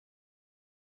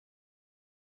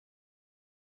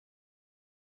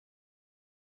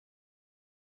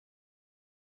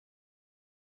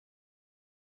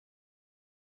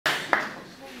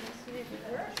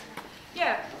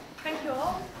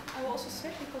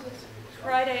sit because it's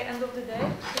Friday, end of the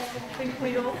day, so I think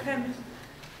we all can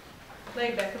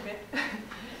lay back a bit.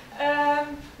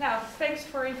 Now, thanks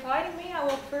for inviting me. I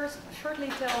will first shortly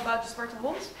tell about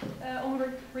Dezwartehond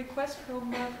on request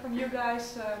from you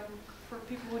guys, for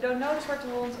people who don't know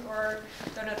Dezwartehond or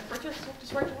don't know the project of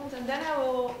Dezwartehond, and then I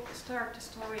will start the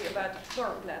story about the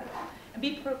floor plan. And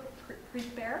be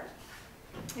prepared.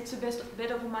 It's a bit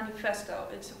of a manifesto.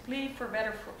 It's a plea for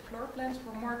better floor plans,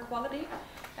 for more quality,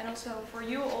 and also for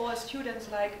you all as students,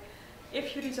 like,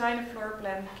 if you design a floor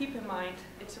plan, keep in mind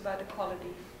it's about the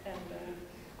quality. And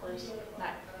of course,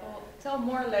 I'll tell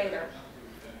more later.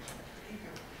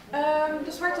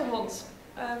 Dezwartehond.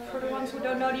 For the ones who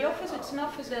don't know the office, it's an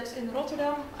office that's in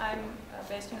Rotterdam. I'm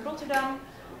based in Rotterdam,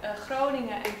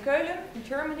 Groningen and Keulen in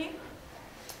Germany.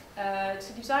 It's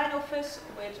a design office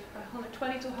with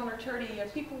 120 to 130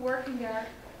 people working there.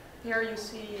 Here you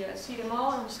see them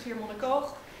all on the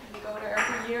Schiermonnikoog. We go there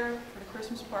every year for the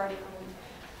Christmas party, and we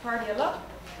party a lot.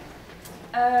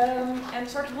 And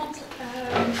Dezwartehond,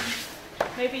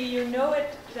 maybe you know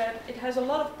it, that it has a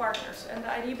lot of partners. And the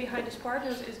idea behind these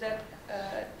partners is that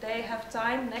they have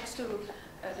time next to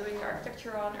doing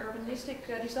architecture on urbanistic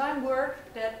design work,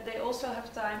 that they also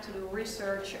have time to do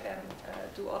research and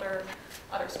do other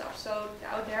stuff. So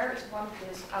out there is one of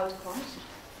these outcomes.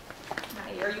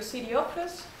 Now here you see the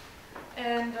office,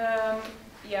 and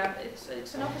yeah,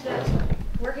 it's an office that's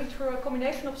working through a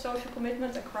combination of social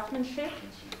commitment and craftsmanship.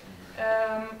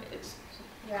 It's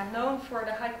known for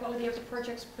the high quality of the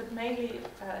projects, but mainly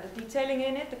the detailing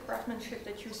in it, the craftsmanship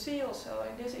that you see also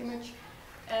in this image,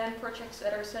 and projects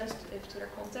that are sensitive to their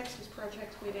context. This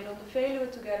project we did on the Veluwe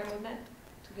together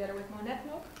with Maumeets.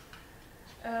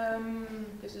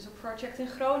 This is a project in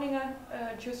Groningen,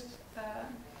 just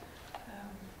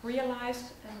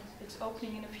realized, and it's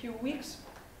opening in a few weeks.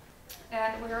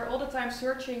 And we are all the time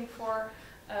searching for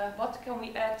what can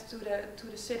we add to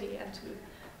the city,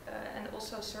 and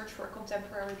also search for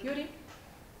contemporary beauty.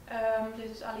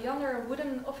 This is Alliander, a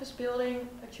wooden office building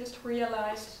just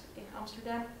realized in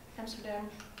Amsterdam.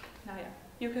 Now yeah,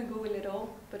 you can Google it all,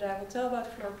 but I will tell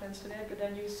about floor plans today, but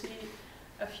then you see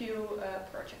a few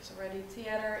projects already.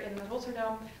 Theater in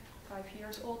Rotterdam, 5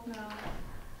 years old now.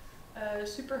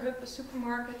 Superhub, a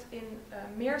supermarket in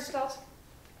Meerstad.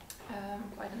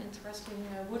 Quite an interesting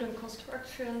wooden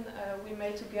construction we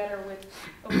made together with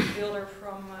a wood builder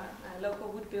from a local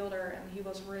wood builder, and he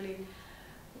was really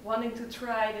wanting to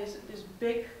try this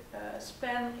big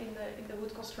span in the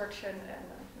wood construction, and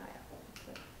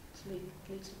it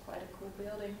leads to quite a cool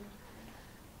building.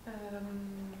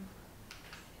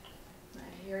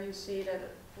 Here you see that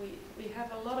we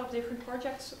have a lot of different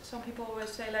projects. Some people always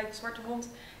say, like Dezwartehond,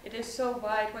 it is so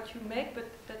wide what you make, but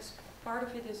that's part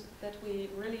of it is that we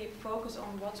really focus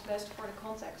on what's best for the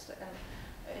context,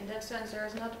 and in that sense there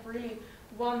is not really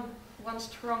one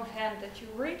strong hand that you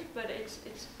read, but it's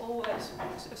always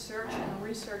a search and a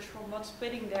research from what's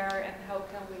fitting there and how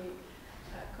can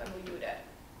we do that.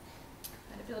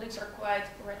 And the buildings are quite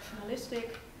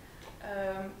rationalistic,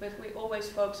 but we always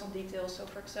focus on details. So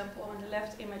for example, in the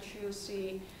left image you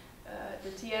see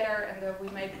the theater, and we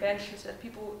make benches that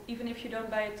people, even if you don't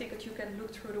buy a ticket, you can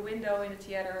look through the window in the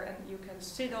theater and you can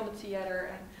sit on the theater,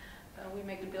 and we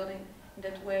make the building in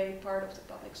that way part of the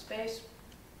public space.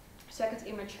 Second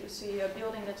image, you see a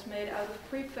building that's made out of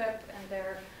prefab, and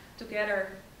there together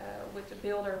with the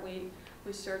builder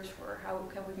we search for how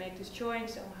can we make these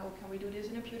joints and how can we do this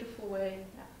in a beautiful way.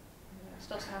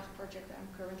 Stadshaag project I'm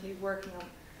currently working on.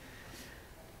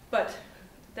 But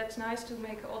that's nice to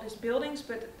make all these buildings,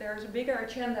 but there's a bigger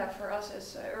agenda for us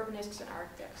as urbanists and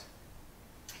architects.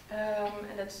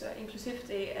 And that's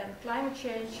inclusivity and climate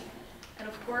change. And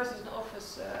of course, as an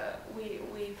office,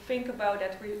 we think about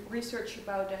that, we research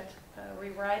about that, we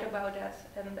write about that,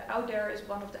 and out there is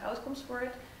one of the outcomes for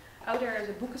it. Out there is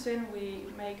a bookazine we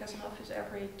make as an office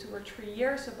every 2 or 3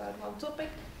 years about one topic.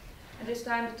 And this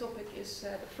time the topic is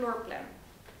the floor plan.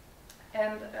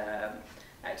 And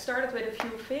I started with a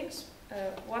few things.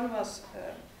 One was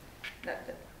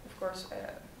that of course,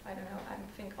 I don't know, I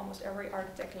think almost every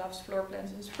architect loves floor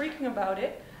plans and is freaking about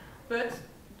it. But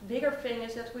the bigger thing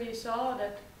is that we saw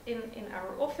that in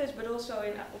our office, but also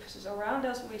in offices around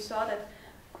us, we saw that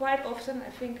quite often, I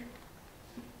think,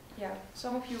 yeah,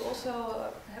 some of you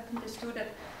also happen this too, that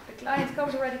the client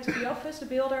comes already to the office, the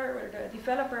builder or the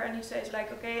developer, and he says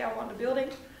like, okay, I want a building,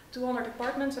 200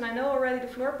 apartments, and I know already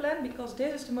the floor plan because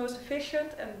this is the most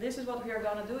efficient and this is what we are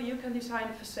going to do. You can design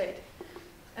a facade.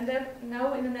 And then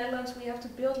now in the Netherlands we have to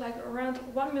build like around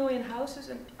 1 million houses,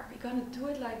 and are we going to do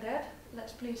it like that?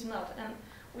 Let's please not. And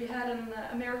we had an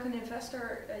American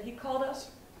investor, he called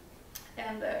us,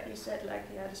 and he said like,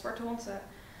 yeah, Dezwartehond,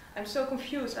 I'm so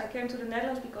confused. I came to the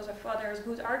Netherlands because I thought there's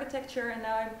good architecture, and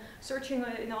now I'm searching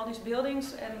in all these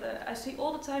buildings, and I see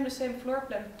all the time the same floor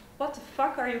plan. What the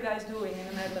fuck are you guys doing in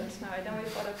the Netherlands now? And then we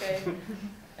thought, okay.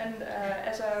 And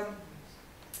as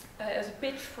a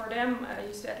pitch for them,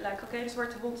 he said like, okay,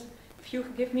 Dezwartehond, if you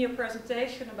give me a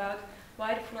presentation about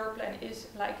why the floor plan is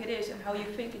like it is and how you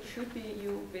think it should be,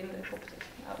 you win the competition.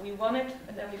 We won it,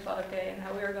 and then we thought, okay, and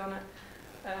now we're gonna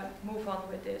move on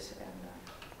with this and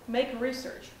make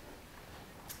research.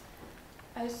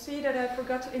 I see that I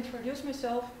forgot to introduce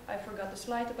myself. I forgot the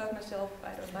slide about myself.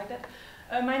 I don't like that.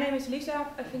 My name is Lisa.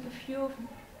 I think a few of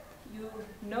you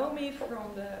know me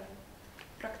from the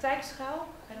praktijkschaal.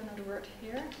 I don't know the word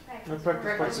here.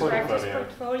 Practice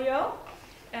portfolio.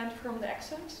 And from the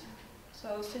accent.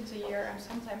 So since a year I'm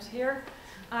sometimes here.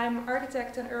 I'm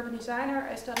architect and urban designer.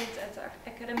 I studied at the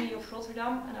Academy of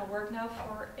Rotterdam, and I work now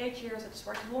for 8 years at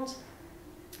Dezwartehond.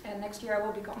 And next year I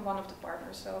will become one of the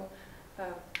partners. So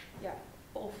yeah,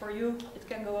 all for you. It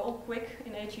can go all quick.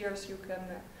 In 8 years you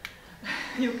can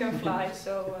you can fly.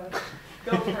 So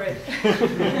go for it.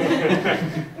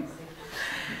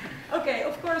 Okay,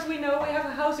 of course we know we have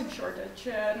a housing shortage.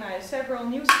 Several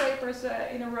newspapers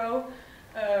in a row.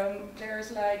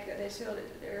 There's like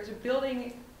there's a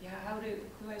building. Yeah, how do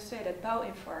I say that?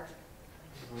 Bouwinfarct.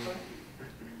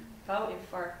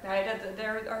 Bouwinfarct.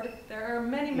 There are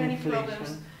many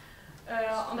problems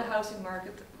on the housing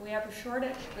market. We have a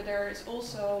shortage, but there is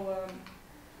also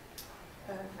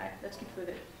let's keep with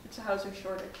it. It's a housing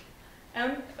shortage,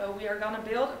 and we are gonna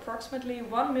build approximately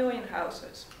 1 million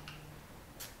houses.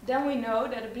 Then we know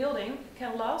that a building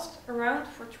can last around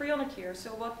for 300 years. So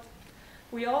what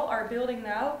we all are building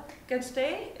now can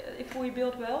stay, if we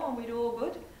build well and we do all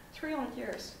good, 300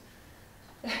 years.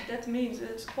 That means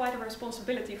it's quite a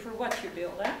responsibility for what you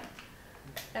build.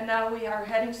 And now we are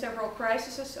heading several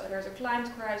crises. So there's a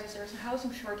climate crisis, there's a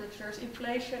housing shortage, there's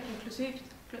inflation,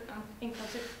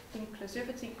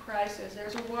 inclusivity crisis,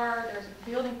 there's a war, there's a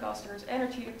building cost, there's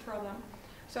energy problem.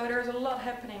 So there's a lot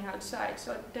happening outside.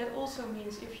 So that also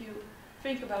means if you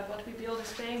think about what we build is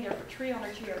staying there for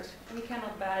 300 years, we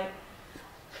cannot buy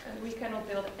and we cannot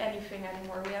build anything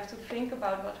anymore. We have to think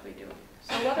about what we do.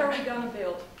 So what are we going to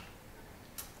build?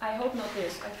 I hope not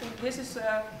this. I think this is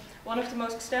one of the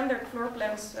most standard floor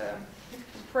plans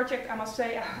project. I must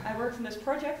say, I worked on this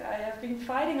project. I have been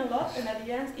fighting a lot, and at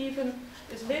the end, even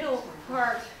this little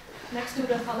part next to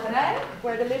the galerij,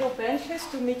 where the little bench is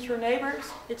to meet your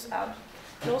neighbors, it's out.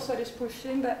 And also this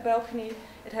pushed-in balcony,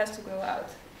 it has to go out.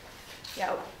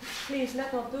 Yeah, please,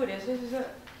 let's not do this. This is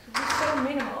so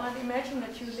minimal, and imagine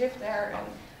that you live there,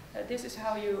 and this is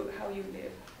how you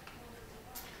live.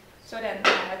 So then,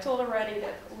 I told already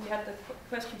that we had the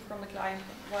question from the client,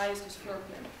 why is this floor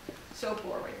plan so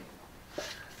boring?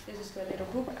 This is the little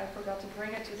book. I forgot to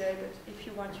bring it today, but if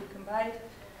you want, you can buy it.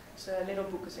 It's a little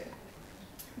book is in.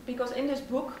 Because in this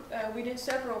book, we did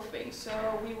several things. So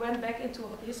we went back into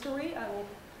history. I will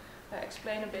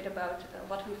explain a bit about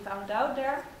what we found out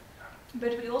there.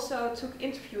 But we also took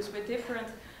interviews with different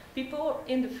people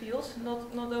in the field,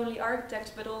 not only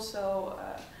architects, but also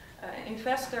an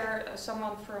investor,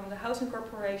 someone from the housing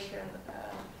corporation,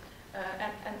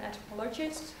 and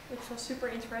anthropologists, which was super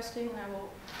interesting. And I will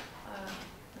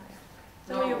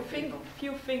tell you a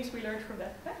few things we learned from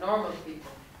that. Normal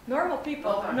people. Normal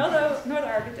people, not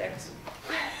architects.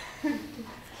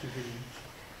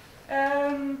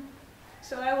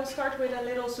 So I will start with a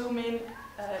little zoom in.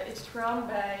 It's run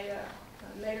by,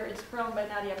 later it's run by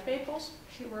Nadia Pepels.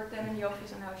 She worked then in the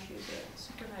office, and now she's a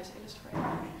super nice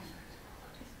illustrator.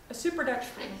 A super Dutch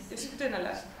thing is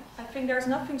tunnelen. I think there's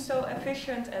nothing so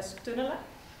efficient as tunnelen.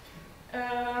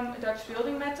 A Dutch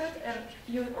building method, and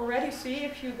you already see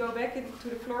if you go back into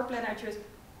the floor plan I just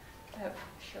have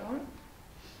shown,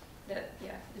 that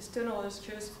this tunnel is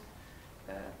just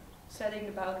setting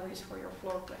the boundaries for your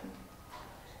floor plan.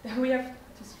 Then we have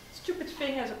this stupid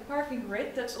thing as a parking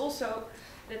grid that's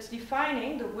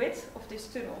defining the width of these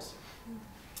tunnels.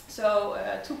 So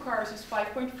 2 cars is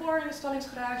 5.4 in the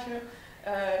stallingsgarage.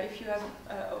 If you have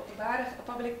a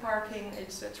public parking,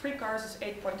 it's 3 cars is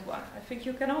 8.1. I think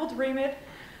you can all dream it,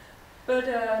 but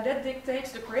that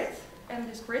dictates the grid, and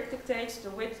this grid dictates the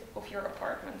width of your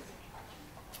apartment.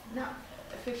 Now,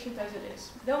 efficient as it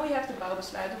is. Then we have the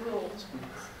bouwbesluit rules.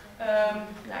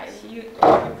 You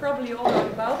probably all know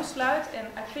the bouwbesluit, and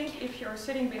I think if you're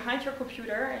sitting behind your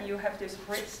computer and you have this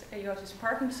grid, and you have this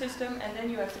parking system, and then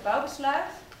you have the bouwbesluit,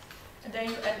 and then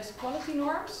you add these quality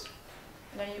norms,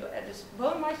 and then you add this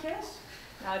woonmaatjes.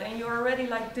 Now then you're already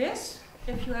like this,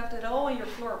 if you have that all in your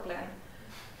floor plan.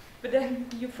 But then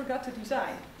you forgot to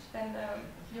design, and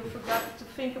you forgot to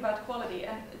think about quality,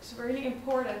 and it's really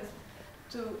important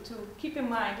to keep in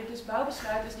mind that this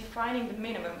bouwbesluit is defining the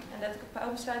minimum, and that the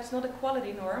bouwbesluit is not a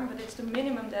quality norm, but it's the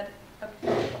minimum that an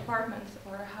apartment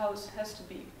or a house has to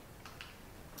be.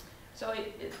 So I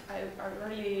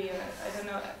really, I don't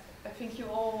know, I think you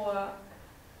all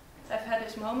have had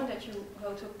this moment that you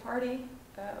go to a party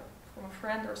from a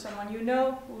friend or someone you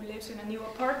know who lives in a new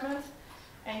apartment,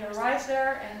 and you arrive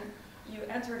there and you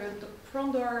enter the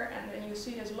front door and then you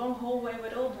see this long hallway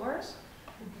with all doors.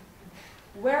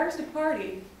 Where's the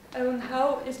party? And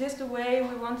how is this the way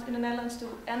we want in the Netherlands to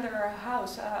enter a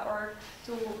house or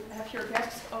to have your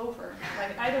guests over?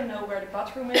 Like, I don't know where the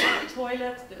bathroom is, the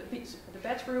toilet, the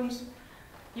bedrooms.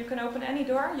 You can open any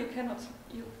door, you cannot,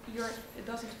 it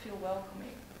doesn't feel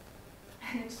welcoming.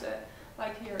 And it's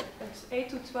like here, it's 8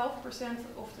 to 12%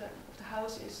 of the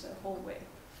house is a hallway.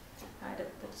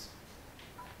 That's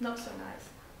not so nice.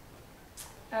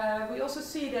 We also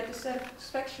see that the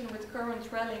satisfaction with current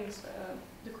dwellings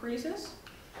decreases.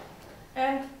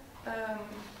 And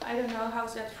I don't know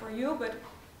how's that for you, but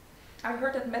I've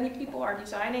heard that many people are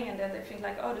designing and then they think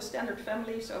like, oh, the standard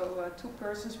family, so 2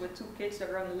 persons with 2 kids that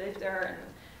are going to live there, and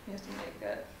you have to make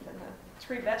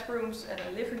 3 bedrooms and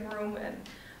a living room, and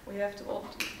we have to all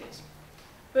 2 kids.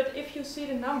 But if you see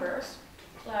the numbers,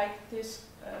 like this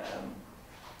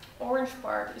orange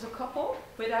part is a couple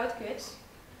without kids.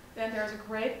 Then there's a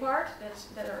gray part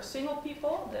that are single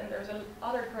people. Then there's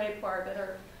another gray part that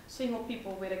are single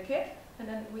people with a kid. And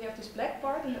then we have this black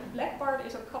part, and the black part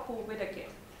is a couple with a kid.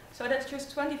 So that's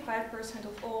just 25%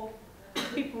 of all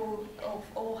people, of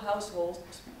all households.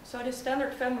 So the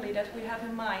standard family that we have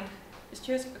in mind is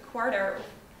just a quarter of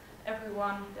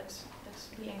everyone that's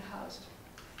being housed.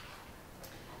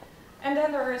 And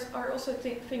then there are also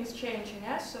things changing.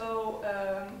 So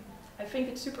I think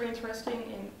it's super interesting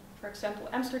in, for example,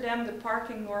 Amsterdam, the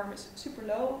parking norm is super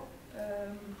low.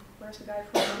 Where's the guy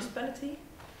from the municipality?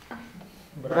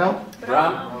 Bram.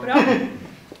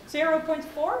 0.4,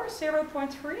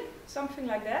 0.3, something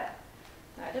like that.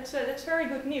 That's very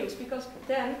good news, because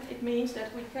then it means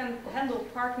that we can handle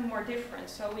parking more different.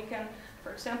 So we can,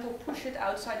 for example, push it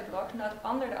outside the block, not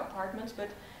under the apartments, but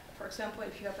for example,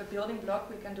 if you have a building block,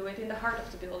 we can do it in the heart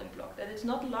of the building block. That it's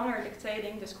not longer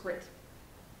dictating this grid.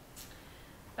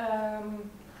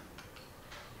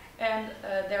 And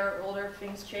there are other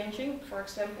things changing. For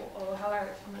example, how am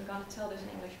I going to tell this in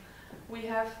English? We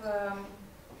have,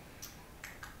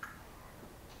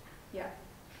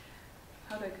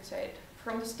 how do I say it?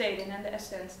 From the state and the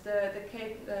essence, the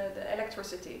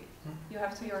electricity you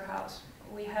have to your house.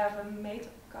 We have a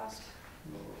meterkast.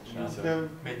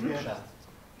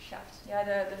 Shaft. Yeah,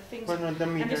 the things.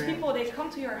 And these people, they come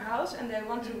to your house and they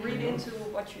want to read into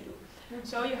what you do.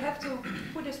 So you have to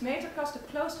put this meterkast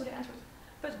close to the entrance.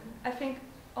 But I think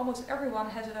almost everyone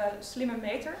has a slimmer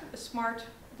meter, a smart,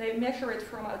 they measure it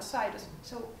from outside.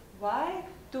 So why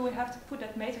do we have to put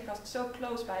that meterkast so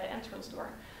close by the entrance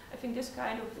door? I think this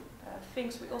kind of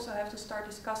things we also have to start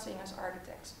discussing as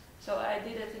architects. So I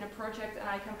did it in a project and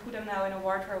I can put them now in a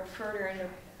wardrobe further in the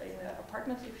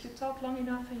apartment. If you talk long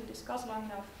enough and you discuss long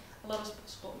enough, a lot is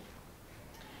possible.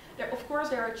 Of course,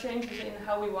 there are changes in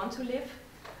how we want to live.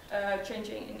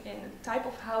 Changing in type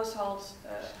of households,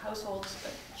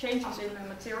 changes in the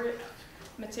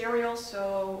materials.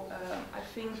 So I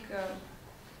think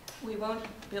we won't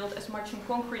build as much in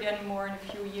concrete anymore in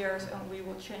a few years, and we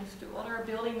will change to other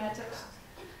building methods.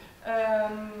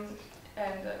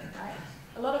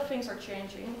 A lot of things are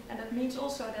changing, and that means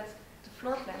also that the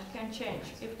floor plan can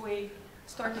change if we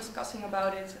start discussing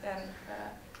about it and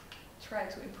try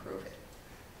to improve it.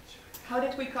 How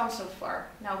did we come so far?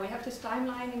 Now we have this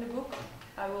timeline in the book.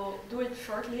 I will do it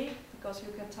shortly because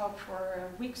you can talk for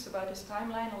weeks about this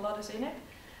timeline. A lot is in it.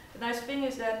 The nice thing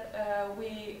is that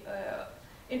we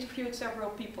interviewed several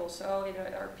people. So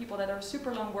there are people that are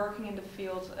super long working in the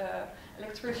field,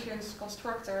 electricians,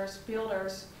 constructors,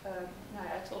 builders.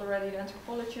 I told already the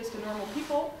anthropologists, the normal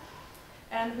people,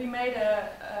 and we made a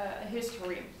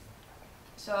history.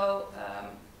 So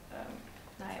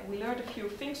we learned a few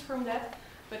things from that.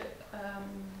 But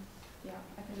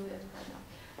I can do that right now.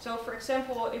 So, for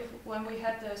example, when we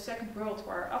had the Second World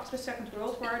War, after the Second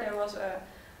World War, there was a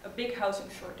big housing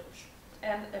shortage,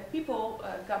 and people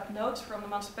got notes from the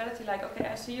municipality like, okay,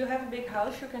 I see you have a big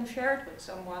house, you can share it with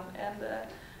someone and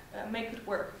make it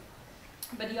work.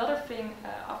 But the other thing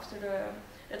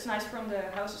that's nice from the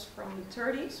houses from the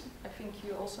 30s. I think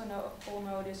you also all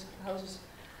know these houses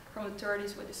from the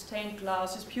 30s with the stained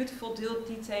glass, this beautiful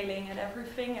detailing and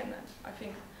everything, and I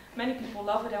think many people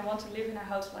love it and want to live in a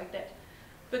house like that.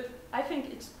 But I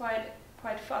think it's quite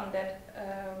quite fun that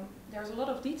there's a lot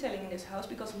of detailing in this house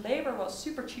because labor was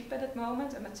super cheap at that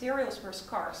moment and materials were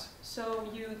scarce. So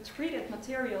you treated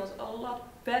materials a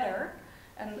lot better,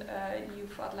 and you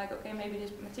thought like, okay, maybe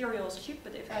this material is cheap,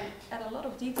 but if I add a lot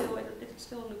of detail, it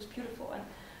still looks beautiful. And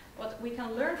what we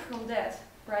can learn from that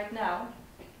right now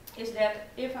is that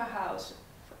if a house,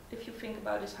 if you think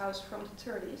about this house from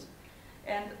the 30s,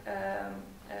 and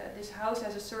this house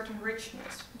has a certain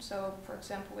richness, so for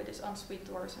example with these ensuite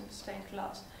doors and stained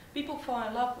glass, people fall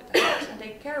in love with the house and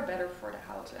they care better for the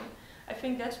house. And I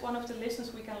think that's one of the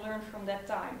lessons we can learn from that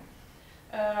time.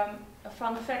 A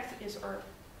fun fact is,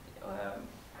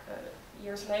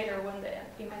 years later, when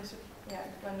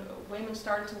when women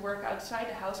started to work outside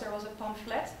the house, there was a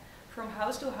pamphlet from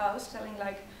house to house telling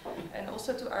like, and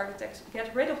also to architects,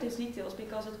 get rid of these details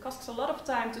because it costs a lot of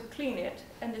time to clean it,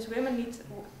 and these women need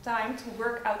time to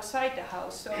work outside the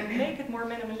house, so make it more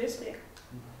minimalistic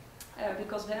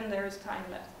because then there is time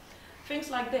left. Things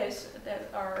like this that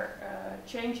are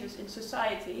changes in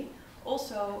society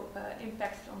also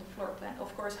impacted on the floor plan.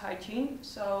 Of course, hygiene.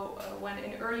 So when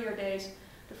in earlier days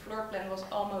the floor plan was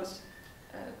almost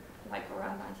like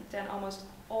around 1910, almost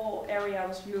all area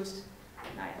was used.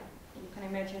 Now, you can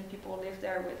imagine people lived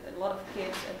there with a lot of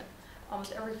kids, and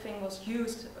almost everything was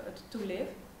used to live.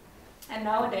 And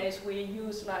nowadays we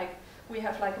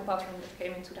have like a bathroom that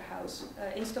came into the house,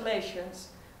 installations,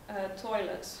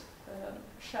 toilets,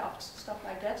 shafts, stuff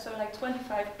like that. So like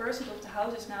 25% of the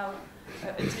house is now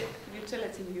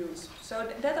utility use. So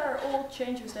that are all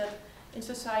changes that in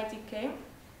society came,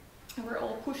 and we're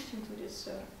all pushed into this,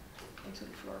 into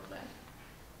the floor plan.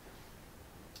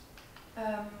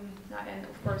 And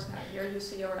of course, now here you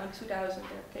see around 2000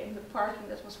 there came the parking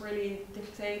that was really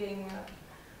dictating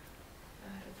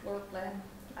the floor plan.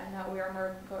 And now we are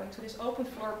more going to these open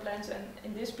floor plans, and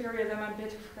in this period I'm a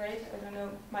bit afraid, I don't know,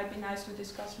 might be nice to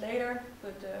discuss later,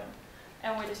 but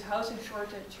and with this housing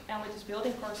shortage and with this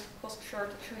building cost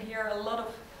shortage, we hear a lot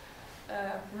of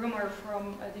rumor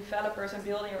from developers and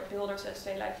builders that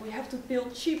say like, we have to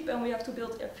build cheap and we have to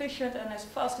build efficient and as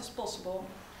fast as possible.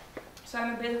 So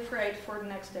I'm a bit afraid for the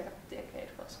next decade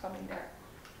what's coming there.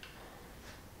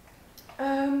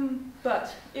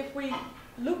 But if we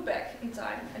look back in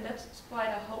time, and that's quite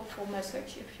a hopeful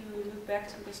message if you look back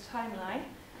to this timeline,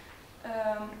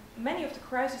 many of the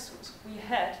crises we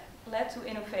had led to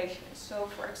innovations. So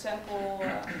for example,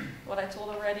 what I told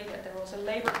already, that there was a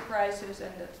labor crisis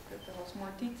and that there was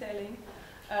more detailing,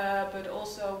 but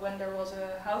also when there was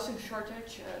a housing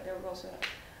shortage, there was a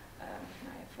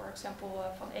for example,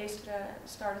 Van Eesteren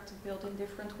started to build in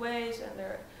different ways, and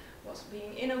there was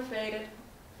being innovated.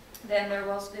 Then there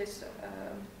was this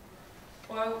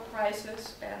oil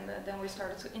crisis, and then we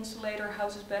started to insulate our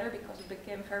houses better because it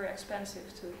became very expensive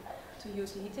to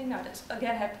use heating. Now that's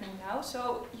again happening now.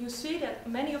 So you see that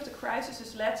many of the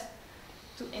crises led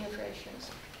to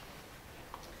innovations.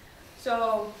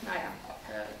 So,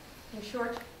 in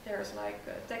short, there's like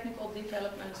technical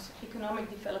developments, economic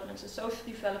developments, and social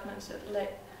developments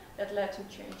that led to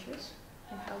changes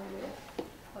in how we live.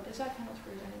 Oh, this I cannot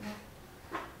read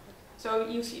anymore. So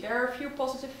you see there are a few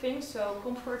positive things. So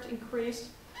comfort increased,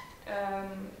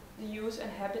 the use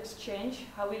and habits change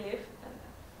how we live. And,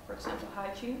 for example,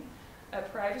 hygiene,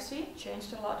 privacy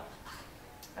changed a lot.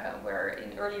 Where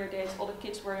in earlier days all the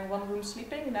kids were in one room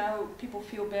sleeping, now people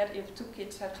feel bad if two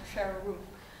kids have to share a room.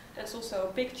 That's also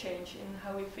a big change in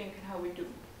how we think and how we do.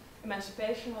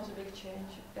 Emancipation was a big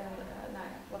change, and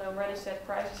what I already said,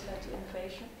 crisis led to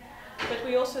innovation. But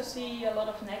we also see a lot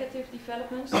of negative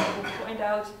developments. I will point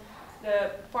out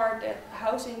the part that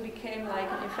housing became like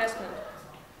an investment.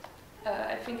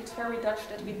 I think it's very Dutch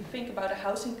that we think about a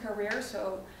housing career,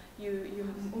 so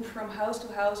you move from house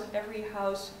to house, and every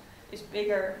house is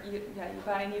bigger. You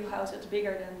buy a new house that's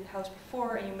bigger than the house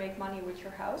before, and you make money with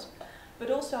your house.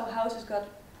 But also houses got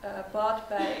bought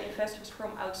by investors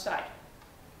from outside.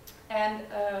 And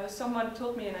someone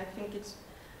told me, and I think it's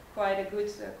quite a good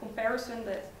comparison,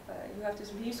 that you have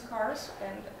these lease cars,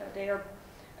 and they are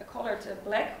colored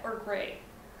black or gray,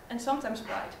 and sometimes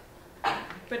white.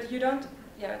 But you don't,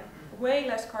 way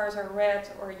less cars are red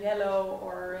or yellow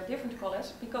or different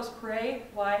colors, because gray,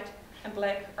 white, and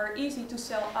black are easy to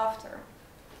sell after.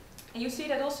 And you see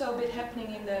that also a bit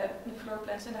happening in the floor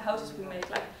plans and the houses we make.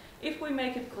 Like, if we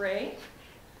make it gray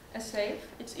and safe,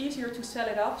 it's easier to sell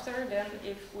it after than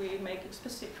if we make it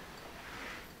specific.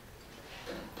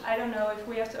 I don't know if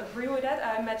we have to agree with that.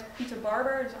 I met Peter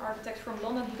Barber, an architect from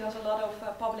London. He does a lot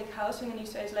of public housing, and he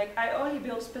says, like, I only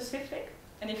build specific.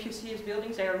 And if you see his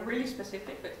buildings, they are really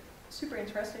specific, but super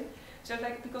interesting. So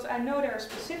like, because I know there are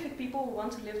specific people who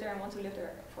want to live there and want to live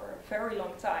there for a very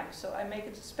long time. So I make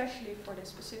it especially for the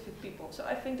specific people. So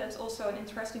I think that's also an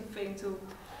interesting thing to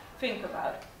think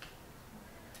about.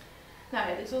 Now,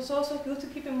 it is also good to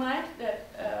keep in mind that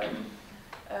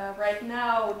right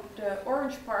now the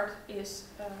orange part is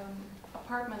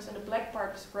apartments and the black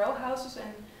part is row houses.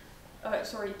 And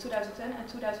 2010 and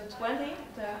 2020,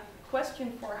 the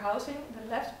question for housing, the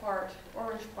left part, the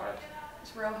orange part,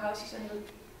 is row houses, and the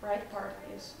right part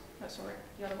is,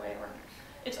 the other way around.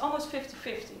 It's almost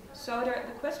 50-50. So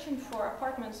the question for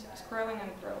apartments is growing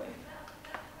and growing.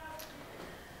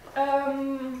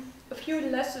 A few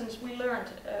lessons we learned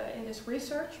in this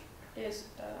research is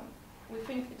we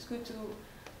think it's good to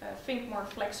think more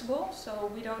flexible.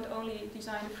 So we don't only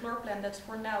design a floor plan that's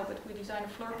for now, but we design a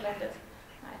floor plan that,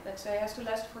 let's say, has to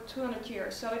last for 200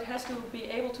 years. So it has to be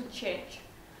able to change,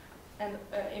 and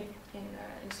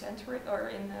in century or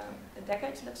in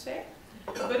decades, let's say,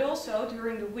 but also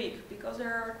during the week, because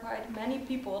there are quite many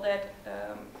people that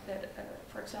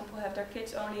for example, have their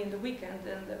kids only in the weekend,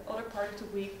 and the other part of the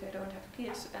week they don't have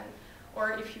kids, and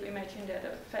or if you imagine that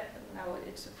now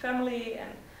it's a family,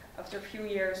 and after a few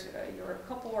years you're a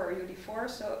couple or you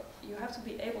divorce, so you have to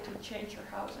be able to change your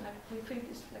house, and we think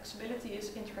this flexibility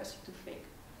is interesting to think.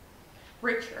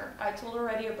 Richer. I told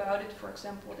already about it. For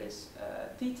example, this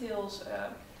details.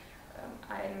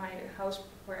 In my house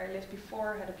where I lived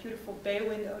before had a beautiful bay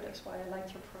window. That's why I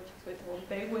liked your project with all the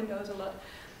bay windows a lot.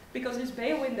 Because this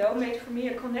bay window made for me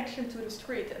a connection to the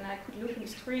street, and I could look in the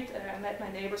street and I met my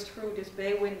neighbors through this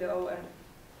bay window, and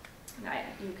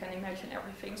you can imagine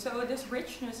everything. So this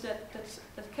richness that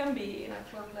can be in a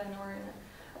floor plan or in an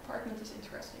apartment is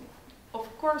interesting. Of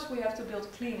course, we have to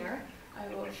build cleaner. I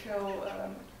will show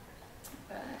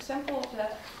an example of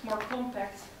that, more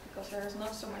compact, because there is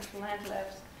not so much land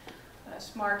left,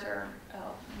 smarter,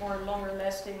 more longer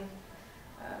lasting,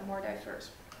 more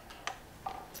diverse.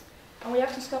 And we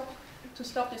have to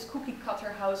stop this cookie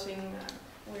cutter housing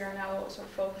we are now also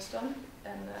focused on,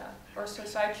 and our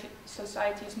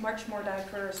society is much more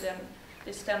diverse than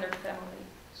this standard family.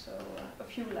 So a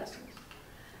few lessons.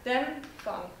 Then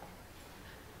fun.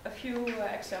 A few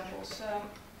examples.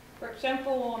 For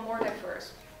example, more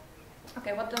diverse.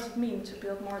 Okay, what does it mean to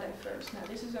build more diverse? Now,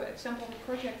 this is an example of a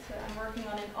project I'm working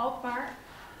on in Alkmaar.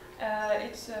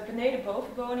 It's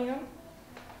beneden-bovenwoningen.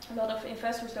 A lot of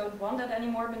investors don't want that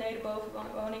anymore,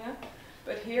 beneden-bovenwoningen.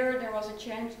 But here there was a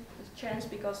chance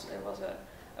because there was a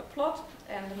plot,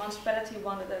 and the municipality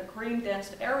wanted a green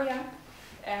dense area.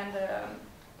 And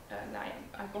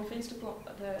I convinced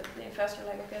the investor,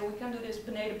 like, okay, we can do this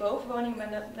beneden-bovenwoning,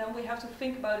 but then we have to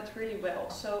think about it really well.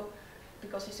 So,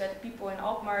 because he said people in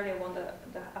Alkmaar, they want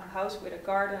a house with a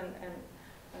garden and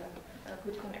a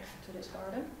good connection to this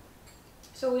garden.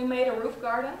 So we made a roof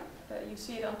garden. You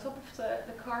see it on top of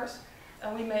the cars.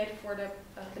 And we made for the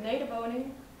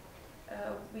benedenwoning,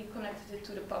 we connected it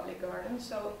to the public garden.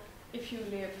 So if you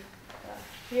live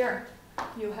here,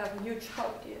 you have a huge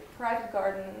private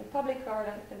garden and public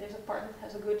garden, and this apartment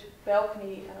has a good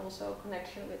balcony and also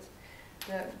connection with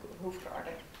the roof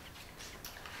garden.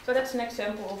 So that's an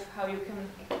example of how you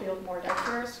can build more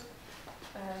diverse.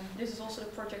 This is also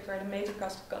the project where the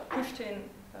meterkast got pushed in,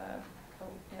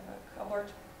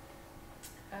 cupboard.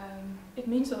 It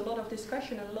means a lot of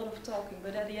discussion and a lot of talking,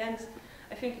 but at the end,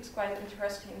 I think it's quite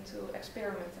interesting to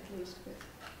experiment at least with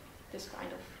this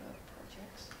kind of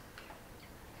projects.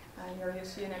 Here you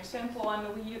see an example, and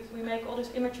we make all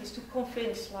these images to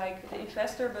convince, like the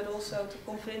investor, but also to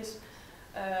convince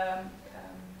the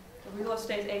real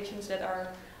estate agents that are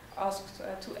asked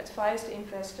to advise the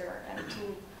investor and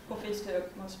to convince the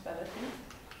municipality,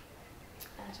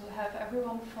 and to have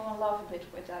everyone fall in love a bit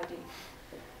with the idea.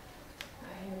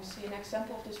 Here you see an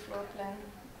example of this floor plan.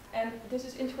 And this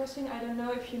is interesting. I don't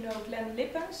know if you know Glenn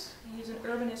Lippens. He's an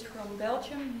urbanist from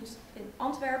Belgium. He's in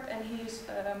Antwerp, and he's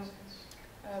a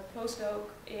postdoc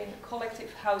in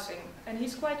collective housing. And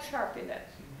he's quite sharp in that.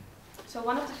 So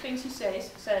one of the things he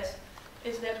says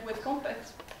is that with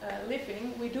compact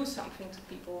living, we do something to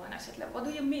people. And I said, like, what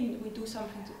do you mean we do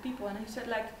something to people? And he said,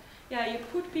 like, yeah, you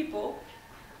put people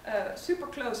super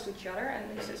close to each other.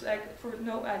 And he says, like,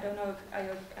 I don't know if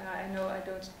I know I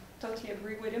don't totally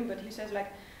agree with him, but he says,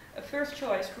 like, a first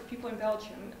choice for people in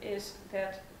Belgium is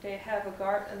that they have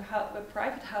a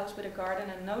private house with a garden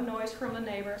and no noise from the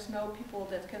neighbors, no people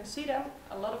that can see them,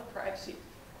 a lot of privacy.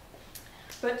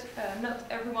 But not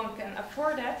everyone can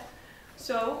afford that,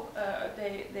 so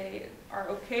they are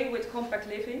okay with compact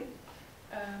living,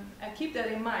 and keep that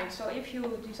in mind. So if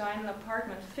you design an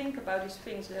apartment, think about these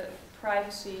things, the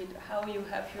privacy, how you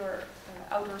have your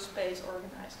outdoor space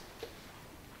organized,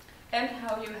 and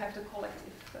how you have the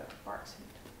collective parts in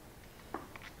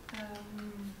it.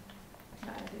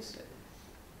 No, this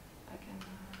I can.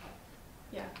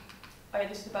 Yeah. Oh, yeah,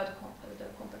 this is about the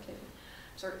compact living.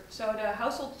 Sorry. So the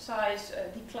household size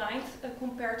declined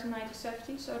compared to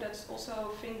 1970. So that's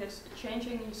also a thing that's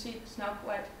changing. You see, it's now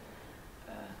quite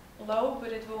low,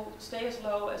 but it will stay as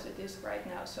low as it is right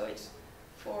now. So it's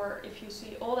if you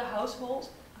see all the households,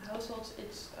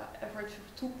 it's average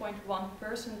of 2.1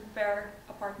 person per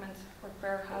apartment or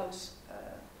per house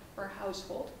per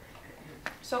household.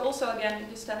 So also again,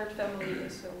 the standard family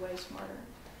is way smarter.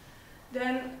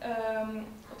 Then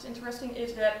what's interesting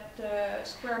is that the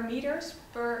square meters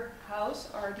per house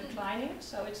are declining.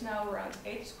 So it's now around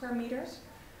 8 square meters.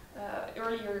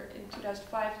 Earlier in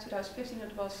 2005, 2015,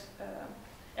 it was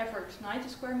average 90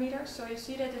 square meters. So you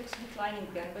see that it's declining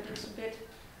again, but it's a bit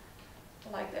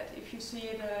like that. If you see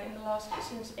it in the last,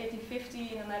 since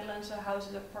 1850 in the Netherlands, a house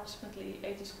is approximately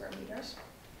 80 square meters.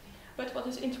 But what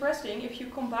is interesting, if you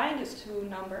combine these two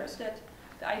numbers, that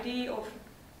the idea of,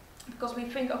 because we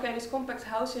think, okay, this compact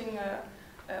housing,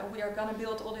 we are going to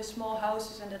build all these small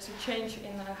houses, and that's a change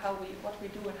in what we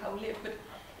do and how we live. But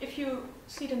if you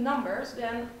see the numbers,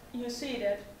 then you see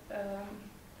that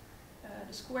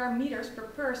the square meters per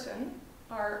person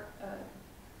are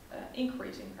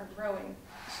increasing, are growing.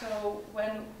 So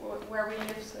where we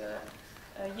lived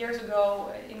years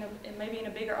ago, maybe in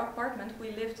a bigger apartment,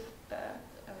 we lived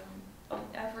an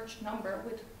average number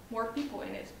with more people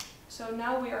in it. So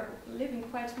now we are living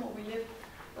quite small. We live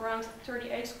around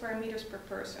 38 square meters per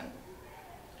person.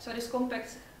 So this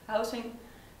compact housing,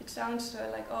 it sounds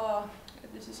like, oh,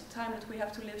 this is a time that we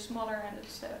have to live smaller and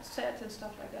it's sad and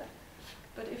stuff like that.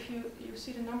 But if you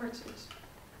see the numbers, it's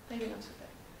maybe not so bad.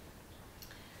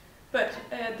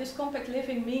 But this compact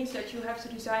living means that you have to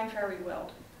design very well.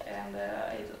 And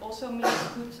it also means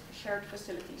good shared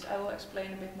facilities. I will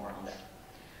explain a bit more on that.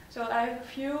 So I have a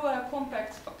few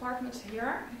compact apartments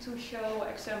here to show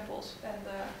examples, and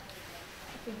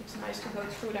I think it's nice to go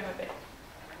through them a bit.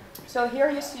 So here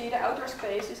you see the outdoor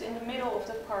space is in the middle of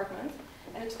the apartment,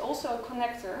 and it's also a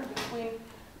connector between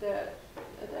the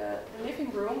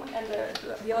living room and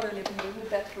the other living room, the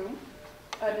bedroom,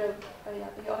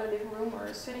 the other living room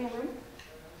or sitting room,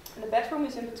 and the bedroom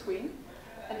is in between.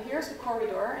 And here's the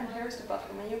corridor, and here's the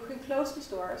bathroom, and you can close these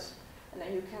doors. And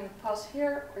then you can pass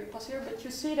here or you pass here, but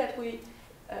you see that we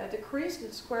decrease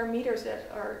the square meters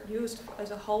that are used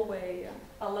as a hallway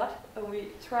a lot, and we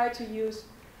try to use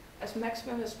as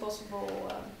maximum as possible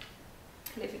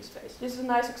living space. This is a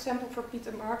nice example for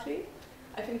Peter Markley.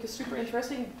 I think it's super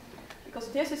interesting because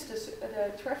this is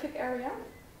the traffic area,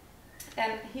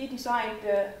 and he designed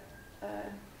the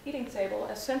heating table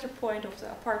as center point of the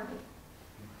apartment.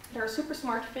 There are super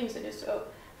smart things in this. So,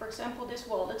 for example, this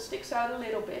wall that sticks out a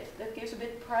little bit, that gives a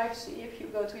bit of privacy if you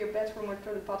go to your bedroom or to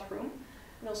the bathroom,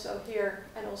 and also here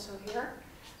and also here.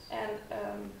 And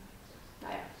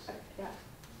I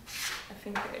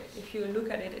think if you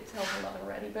look at it, it tells a lot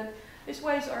already. But these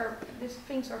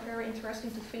things are very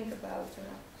interesting to think about,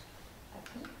 I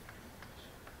think.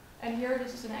 And here,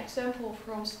 this is an example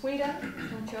from Sweden,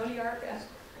 from Joliark, and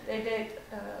they did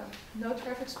no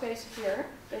traffic space here.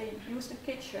 They used the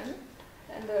kitchen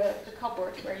and the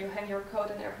cupboard where you hang your coat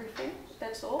and everything.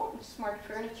 That's all. The smart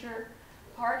furniture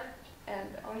part. And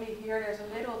only here there's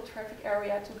a little traffic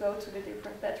area to go to the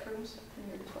different bedrooms. And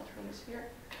here this bathroom is here.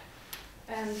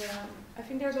 And I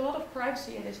think there's a lot of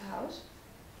privacy in this house.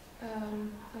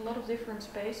 A lot of different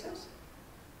spaces.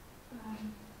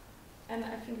 And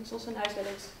I think it's also nice that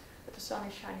the sun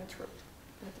is shining through.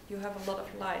 That you have a lot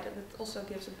of light, and it also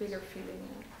gives a bigger feeling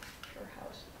of your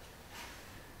house.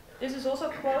 This is also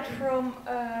a quote from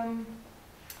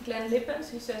Glenn Lippens.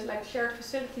 He says, like, shared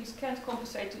facilities can't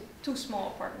compensate to too small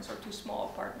apartments or too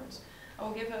small apartments. I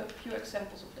will give a few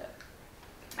examples of that.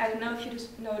 I don't know if you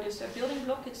just know this building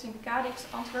block. It's in Cadix,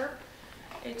 Antwerp.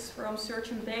 It's from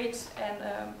Search and Bates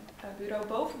and Bureau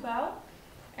Bovenbouw.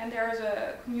 And there is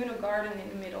a communal garden in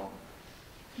the middle.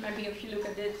 Maybe if you look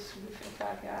at this, you think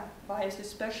like, yeah, why is this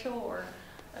special? Or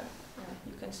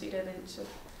you can see that it's a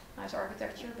nice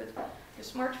architecture. But the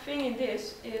smart thing in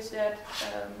this is that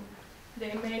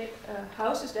they made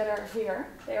houses that are here.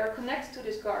 They are connected to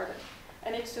this garden,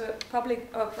 and it's a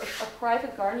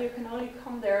private garden. You can only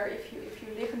come there if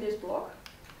you live in this block.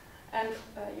 And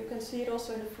you can see it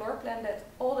also in the floor plan that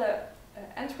all the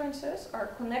entrances are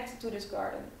connected to this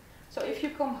garden. So if you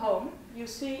come home, you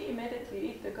see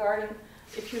immediately the garden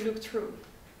if you look through.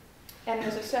 And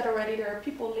as I said already, there are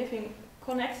people living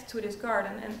connected to this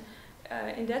garden,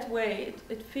 and in that way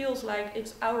it feels like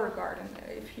it's our garden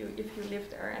if you live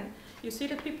there. And you see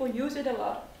that people use it a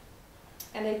lot,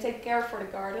 and they take care for the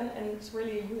garden, and it's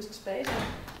really a used space.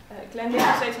 And Glenn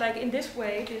Dixon says, like, in this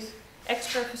way, these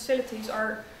extra facilities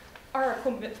are a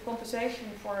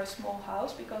compensation for a small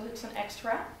house because it's an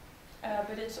extra,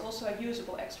 but it's also a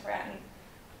usable extra.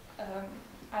 And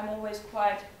I'm always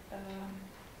quite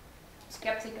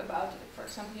skeptic about, for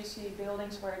example, you see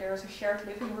buildings where there's a shared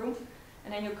living room,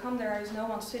 and then you come there, there's no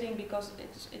one sitting because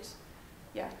it's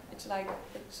like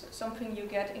it's something you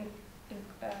get in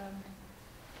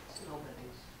It's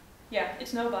nobody's. Yeah,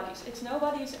 it's nobody's. It's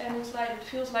nobody's, and it's like it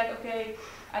feels like, okay,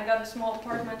 I got a small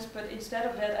apartment, but instead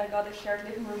of that, I got a shared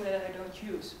living room that I don't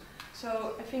use.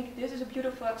 So I think this is a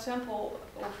beautiful example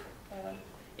of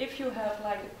if you have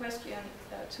like a question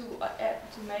to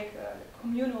make a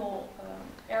communal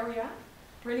area,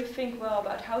 really think well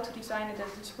about how to design it that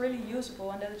it's really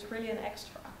usable and that it's really an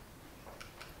extra.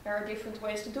 There are different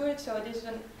ways to do it. So this is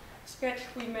a sketch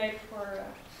we made for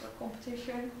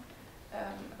competition.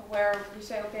 Where we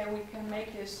say, okay, we can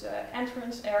make this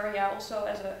entrance area also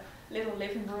as a little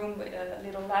living room with a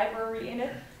little library in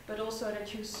it, but also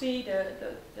that you see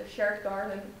the shared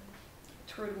garden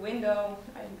through the window,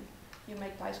 and you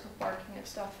make bicycle parking and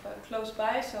stuff close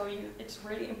by, so it's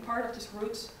really in part of these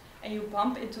routes, and you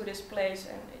bump into this place,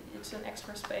 and it's an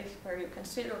extra space where you can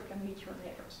sit or can meet your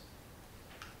neighbors.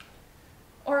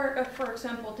 Or, for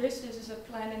example, this is a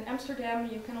plan in Amsterdam.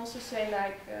 You can also say,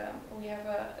 like, we have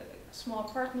a small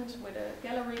apartments with a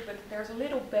gallery, but there's a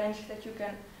little bench that you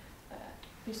can,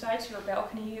 besides your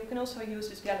balcony, you can also use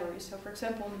this gallery. So, for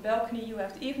example, on the balcony you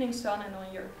have the evening sun, and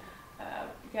on your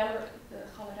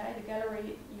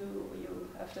gallery, you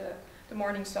have the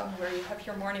morning sun, where you have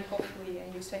your morning coffee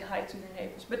and you say hi to your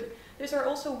neighbors. But these are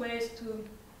also ways to,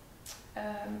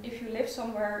 if you live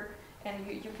somewhere and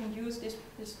you can use this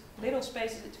little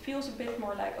space, it feels a bit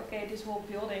more like, okay, this whole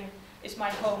building is my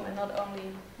home and not only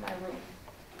my room.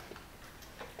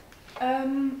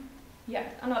 Yeah,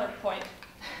 another point.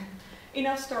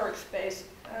 Enough storage space.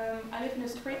 I live in a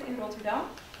street in Rotterdam,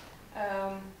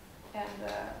 and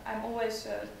I'm always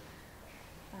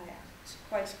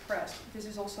quite suppressed. This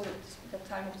is also the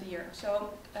time of the year.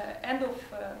 So at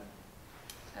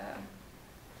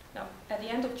the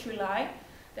end of July,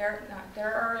 there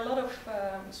are a lot of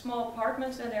small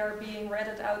apartments, and they are being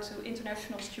rented out to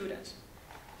international students.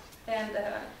 And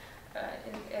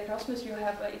in Erasmus, you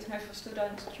have international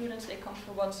students. They come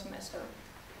for 1 semester.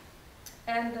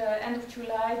 And end of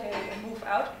July, they move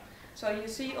out. So you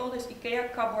see all these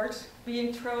IKEA cupboards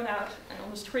being thrown out, and on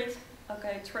the street,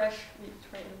 okay, trash, we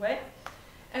throw it away.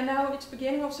 And now it's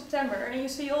beginning of September, and you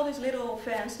see all these little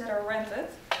vans that are rented,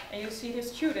 and you see the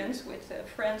students with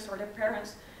friends or their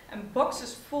parents, and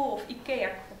boxes full of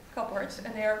IKEA cupboards,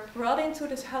 and they are brought into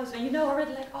this house, and you know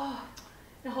already, like, oh,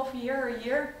 in half a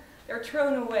year, they're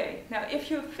thrown away. Now, if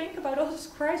you think about all this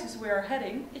crisis we are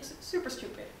heading, it's super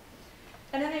stupid.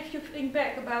 And then if you think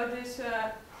back about this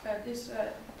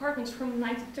apartments from the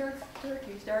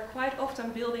 1930s, they are quite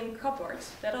often building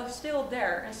cupboards that are still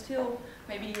there, and still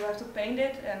maybe you have to paint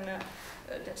it, and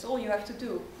that's all you have to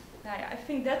do. Now, I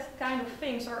think that kind of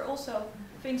things are also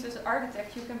things as an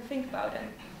architect you can think about and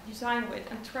design with,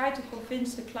 and try to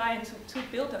convince the client to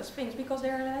build those things, because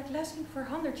they're like lasting for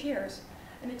 100 years,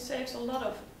 and it saves a lot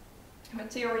of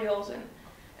materials, and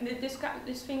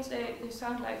these things, they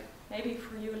sound like maybe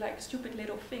for you like stupid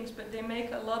little things, but they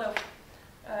make a lot of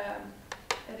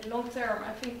at long term,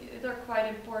 I think they're quite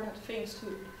important things to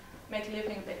make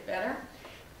living a bit better.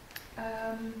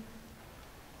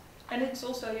 And it's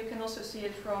also, you can also see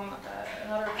it from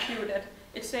another view, that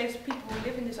it saves people who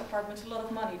live in these apartments a lot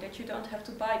of money, that you don't have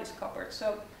to buy this cupboard.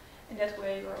 So in that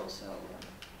way, you're also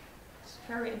it's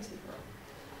very integral.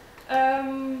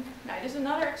 Now, this is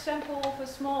another example of a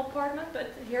small apartment,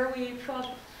 but here we thought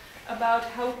about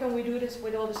how can we do this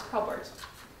with all these cupboards.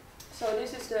 So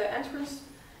this is the entrance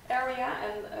area,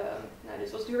 and now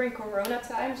this was during Corona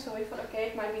time, so we thought, okay,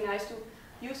 it might be nice to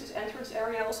use this entrance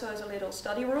area also as a little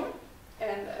study room.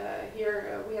 And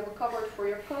here we have a cupboard for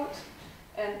your coat,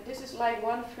 and this is like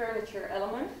one furniture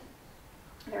element.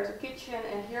 There's a kitchen,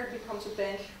 and here it becomes a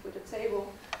bench with a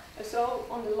table. And so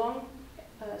on the long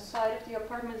side of the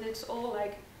apartment, it's all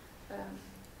like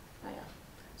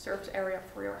served area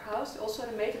for your house. Also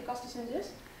the meterkast is in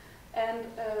this. And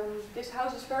this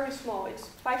house is very small. It's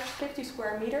 50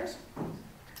 square meters.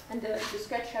 And the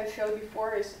sketch I showed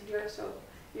before is here. So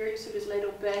here you see this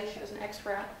little bench as an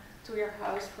extra to your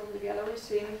house from the gallery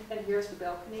scene. And here's the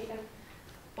balcony. And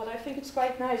what I think is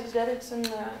quite nice is that it's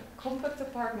a compact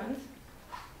apartment,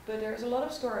 but there's a lot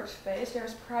of storage space.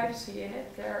 There's privacy in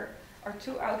it. There are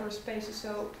 2 outdoor spaces.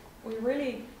 So we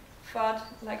really thought,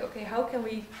 like, okay, how can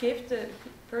we give the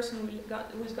person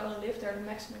who's going to live there the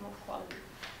maximum of quality?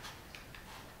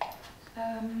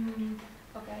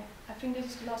 Okay, I think this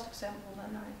is the last example,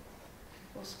 then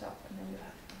I will stop and then you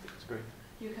have. That's great.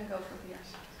 You can go for here.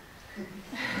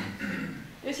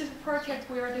 This is a project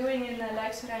we are doing in the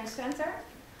Leidse Center.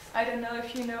 I don't know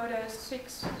if you know the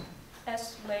 6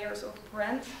 S layers of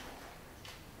brand.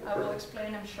 I will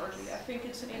explain them shortly. I think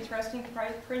it's an interesting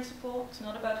principle. It's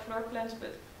not about floor plans,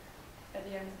 but at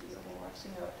the end you will have to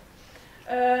know it.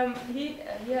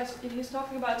 He's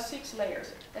talking about 6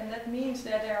 layers, and that means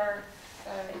that there are,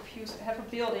 if you have a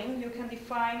building, you can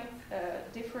define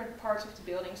different parts of the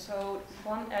building. So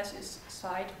one S is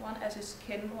site, one S is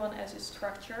skin, one S is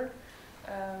structure,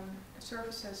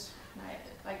 surfaces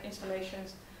like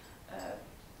installations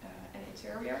and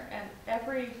interior. And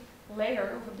every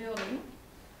layer of a building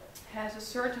has a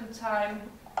certain time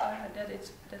that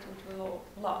it will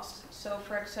last. So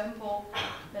for example,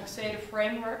 let's say the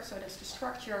framework, so that's the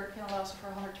structure, can last for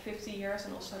 150 years,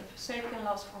 and also the facade can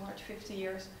last for 150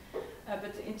 years.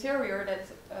 But the interior, the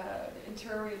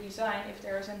interior design, if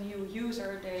there is a new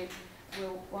user, they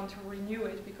will want to renew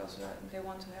it because they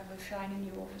want to have a shiny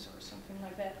new office or something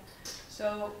like that.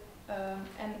 So,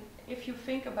 and if you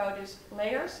think about these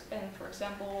layers, and for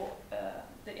example,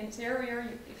 the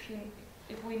interior,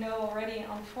 if we know already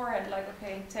on forehand, like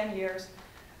okay, in 10 years,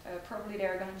 probably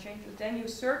they're going to change it. Then you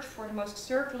search for the most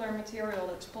circular material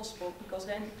that's possible, because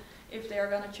then if they are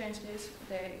going to change this,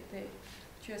 they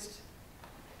just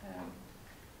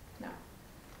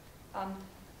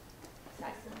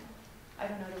I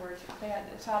don't know the word. Ze halen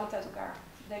het uit elkaar.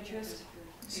 They just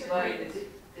dismantle.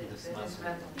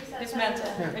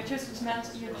 Yeah. They just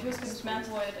dismantle. You just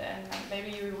dismantle it, and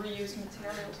maybe you reuse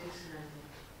materials.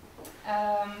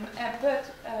 But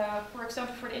for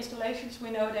example, for the installations, we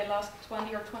know they last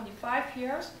 20 or 25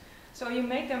 years. So you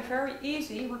make them very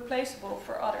easy, replaceable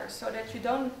for others, so that you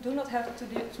do not have to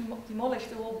demolish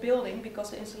the whole building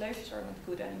because the installations are not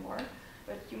good anymore.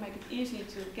 But you make it easy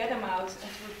to get them out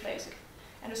and to replace it.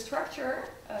 And the structure,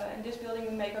 in this building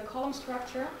we make a column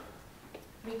structure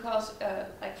because,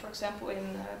 like for example,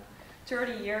 in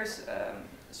 30 years,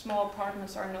 small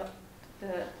apartments are not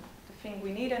the thing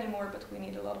we need anymore, but we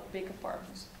need a lot of big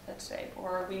apartments, let's say,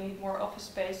 or we need more office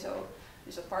space, so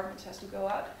this apartment has to go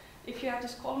out. If you have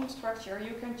this column structure,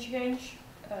 you can change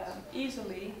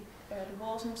easily the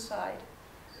walls inside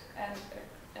and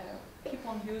keep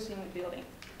on using the building.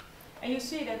 And you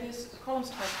see that this column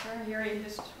structure, here in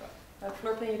this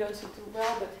floor plan you don't see too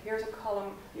well, but here's a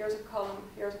column, here's a column,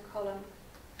 here's a column.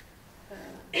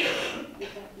 You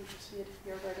can see it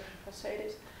here where the facade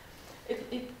is.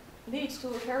 It leads to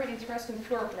a very interesting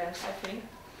floor plans, I think.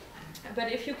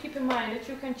 But if you keep in mind that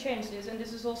you can change this, and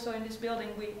this is also in this building,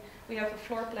 we have a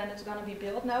floor plan that's going to be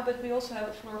built now, but we also have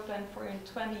a floor plan for in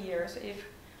 20 years.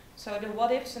 So the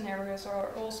what-if scenarios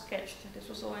are all sketched. This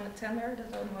was all in a tender.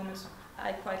 At the moment,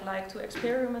 I quite like to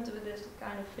experiment with this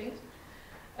kind of things.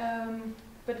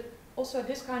 But also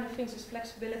this kind of things, this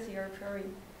flexibility, are very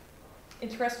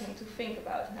interesting to think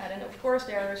about. And then of course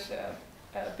there's a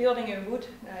building in wood.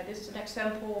 This is an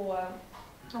example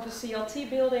of a CLT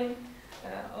building.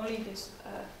 Only this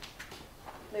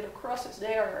little crosses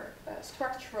there are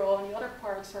structural, and the other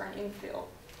parts are an infill.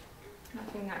 I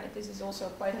think this is also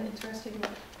quite an interesting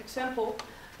example.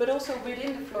 But also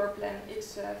within the floor plan,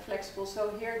 it's flexible.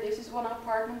 So here, this is one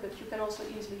apartment, but you can also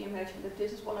easily imagine that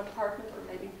this is one apartment, or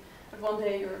maybe but one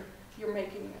day you're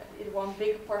making it one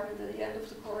big apartment at the end of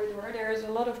the corridor. There is a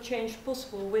lot of change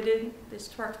possible within this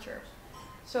structure.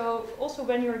 So also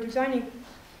when you're designing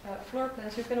floor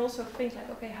plans, you can also think like,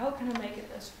 okay, how can I make it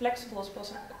as flexible as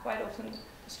possible? Quite often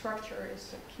the structure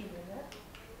is key in that.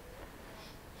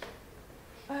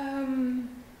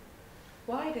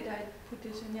 Why did I put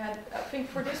this in? Yeah, I think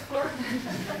for this floor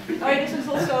plan, this is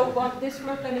also one. This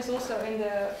floor plan is also in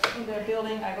the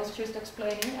building I was just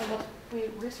explaining. And what we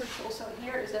researched also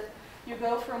here is that you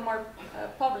go from more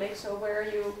public, so where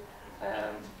you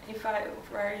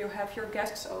where you have your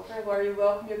guests over, where you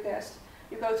welcome your guests,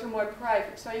 you go to more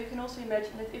private. So you can also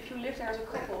imagine that if you live there as a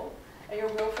couple, and your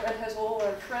girlfriend has all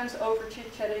her friends over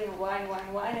chit-chatting and wine,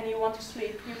 and you want to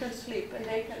sleep, you can sleep, and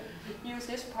they can use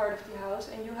this part of the house,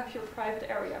 and you have your private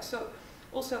area. So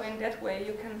also in that way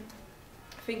you can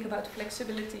think about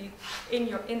flexibility in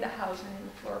the house and in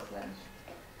the floor plan.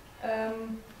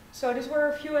 So these were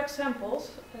a few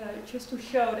examples, just to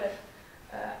show that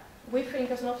we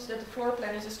think as an office that the floor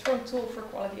plan is a strong tool for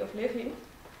quality of living.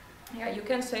 Yeah, you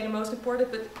can say the most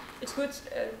important, but it's good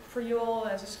for you all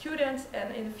as a student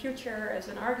and in the future as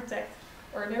an architect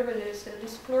or an urbanist.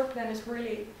 This floor plan is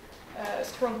really a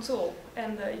strong tool,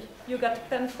 and you got the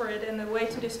pen for it and a way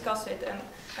to discuss it. And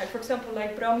for example,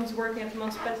 like Bram is working at the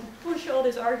municipality, push all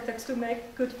these architects to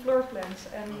make good floor plans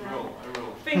and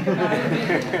think about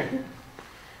it.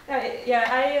 Yeah,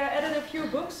 I added a few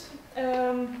books.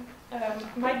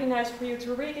 Might be nice for you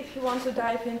to read if you want to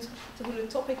dive into the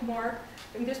topic more.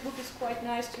 And this book is quite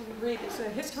nice to read. It's a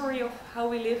history of how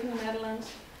we live in the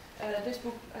Netherlands. This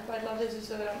book, I quite love this,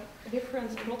 is a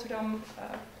different Rotterdam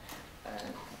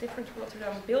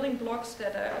building blocks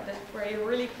that where you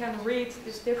really can read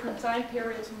these different time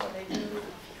periods and what they do.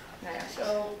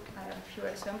 So I have a few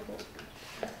examples.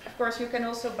 Of course, you can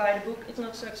also buy the book. It's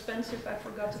not so expensive. I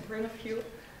forgot to bring a few.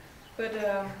 But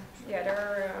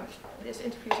yeah, these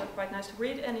interviews are quite nice to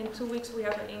read, and in 2 weeks we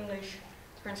have an English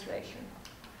translation.